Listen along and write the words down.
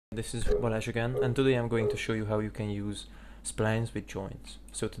This is Balazs again, and today I'm going to show you how you can use splines with joints.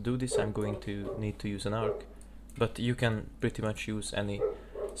 So to do this I'm going to need to use an arc, but you can pretty much use any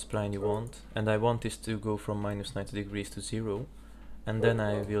spline you want, and I want this to go from minus 90 degrees to 0, and then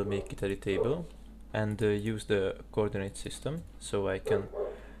I will make it editable and use the coordinate system, so I can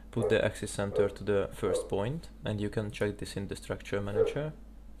put the axis center to the first point, and you can check this in the structure manager.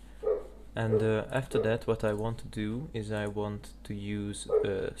 And after that, what I want to do is I want to use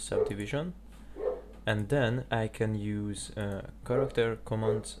subdivision, and then I can use character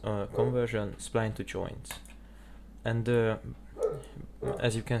commands conversion spline to joints. And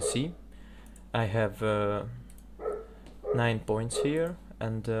as you can see, I have 9 points here,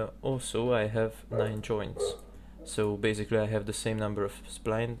 and also I have 9 joints. So basically I have the same number of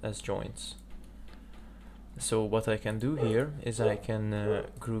spline as joints. So what I can do here is I can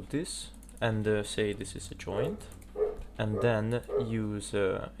group this and say this is a joint, and then use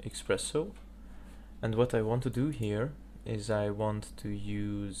Espresso. And what I want to do here is I want to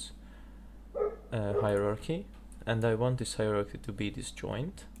use hierarchy, and I want this hierarchy to be this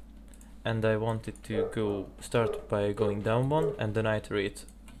joint, and I want it to start by going down one and then iterate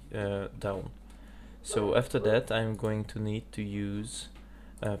down. So after that I'm going to need to use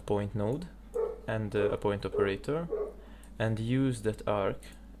a point node and a point operator, and use that arc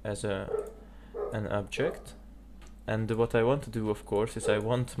as an object. And what I want to do, of course, is I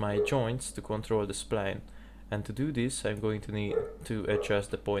want my joints to control the spline, and to do this I'm going to need to adjust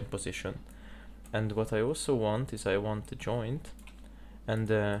the point position. And what I also want is I want the joint,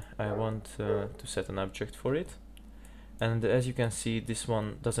 and I want to set an object for it. And as you can see, this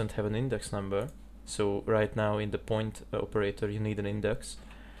one doesn't have an index number, so right now in the point operator you need an index,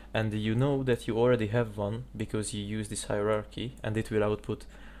 and you know that you already have one because you use this hierarchy, and it will output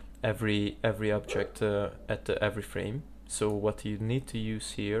every object at every frame. So what you need to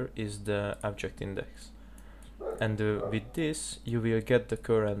use here is the object index, and with this you will get the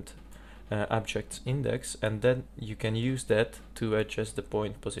current object's index, and then you can use that to adjust the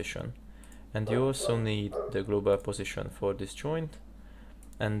point position. And you also need the global position for this joint,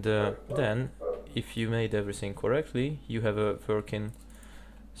 and then if you made everything correctly, you have a working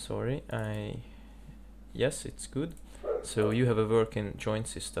yes, it's good. So you have a working joint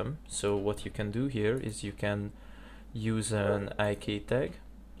system. So what you can do here is you can use an IK tag,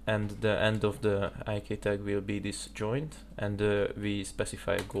 and the end of the IK tag will be this joint, and we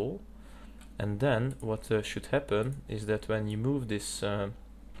specify a goal. And then what should happen is that when you move this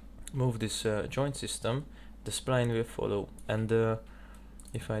joint system, the spline will follow. And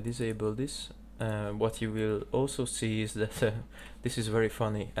if I disable this, what you will also see is that this is very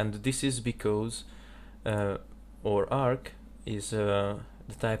funny, and this is because our arc is the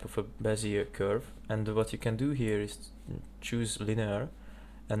type of a Bezier curve, and what you can do here is choose linear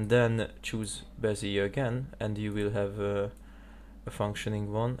and then choose Bezier again, and you will have a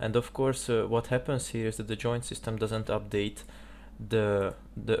functioning one. And of course what happens here is that the joint system doesn't update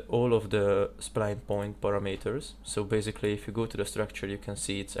all of the spline point parameters. So basically if you go to the structure you can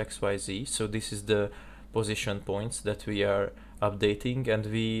see it's XYZ, so this is the position points that we are updating, and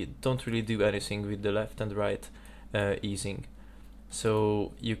we don't really do anything with the left and right easing.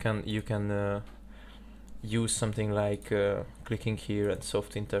 So you can use something like clicking here and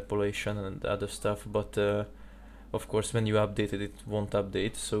soft interpolation and other stuff, but of course when you update it, it won't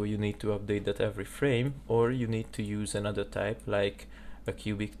update, so you need to update that every frame, or you need to use another type like a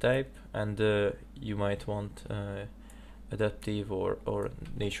cubic type, and you might want adaptive or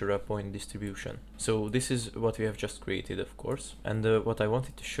natural point distribution. So this is what we have just created, of course, and what I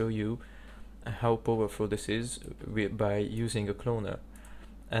wanted to show you how powerful this is by using a cloner.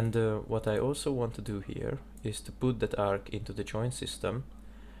 And what I also want to do here is to put that arc into the joint system,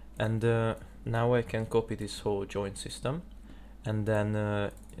 and now I can copy this whole joint system and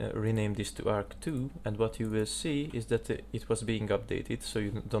then rename this to arc2, and what you will see is that it was being updated, so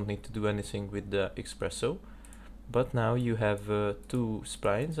you don't need to do anything with the Espresso, but now you have 2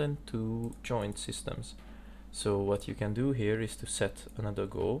 splines and 2 joint systems. So what you can do here is to set another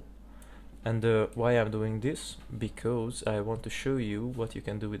goal. And why I'm doing this? Because I want to show you what you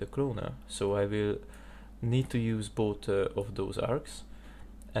can do with a cloner. So I will need to use both of those arcs,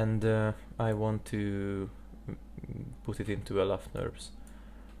 and I want to put it into a Lafner's.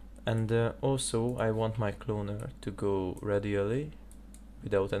 And also I want my cloner to go radially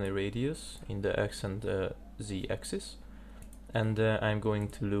without any radius in the X and Z axis, and I'm going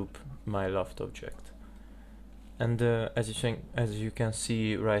to loop my loft object. And as you can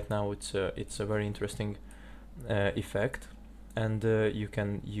see right now, it's a very interesting effect, and you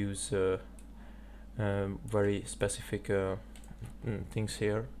can use very specific things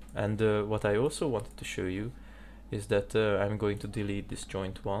here. And what I also wanted to show you is that I'm going to delete this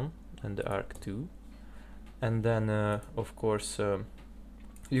joint 1 and the arc 2, and then of course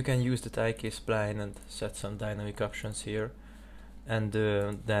you can use the IK spline and set some dynamic options here, and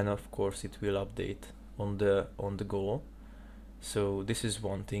then of course it will update on the goal. So this is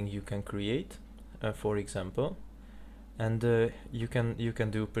one thing you can create, for example, and you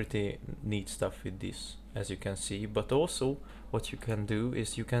can do pretty neat stuff with this, as you can see. But also what you can do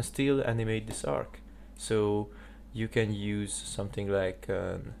is you can still animate this arc, so you can use something like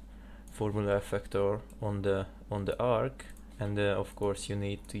formula effector on the arc, and of course you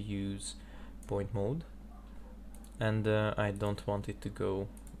need to use point mode, and I don't want it to go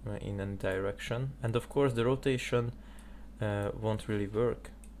in any direction. And of course the rotation won't really work,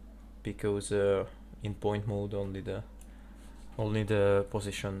 because in point mode only the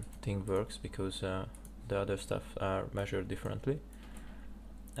position thing works, because the other stuff are measured differently.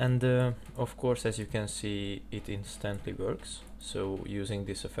 And of course, as you can see, it instantly works, so using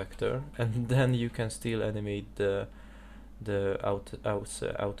this effector, and then you can still animate the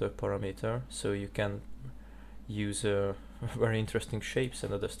outer parameter, so you can use very interesting shapes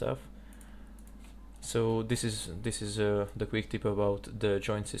and other stuff. So this is the quick tip about the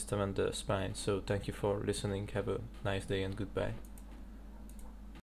joint system and the spline. So thank you for listening, have a nice day and goodbye.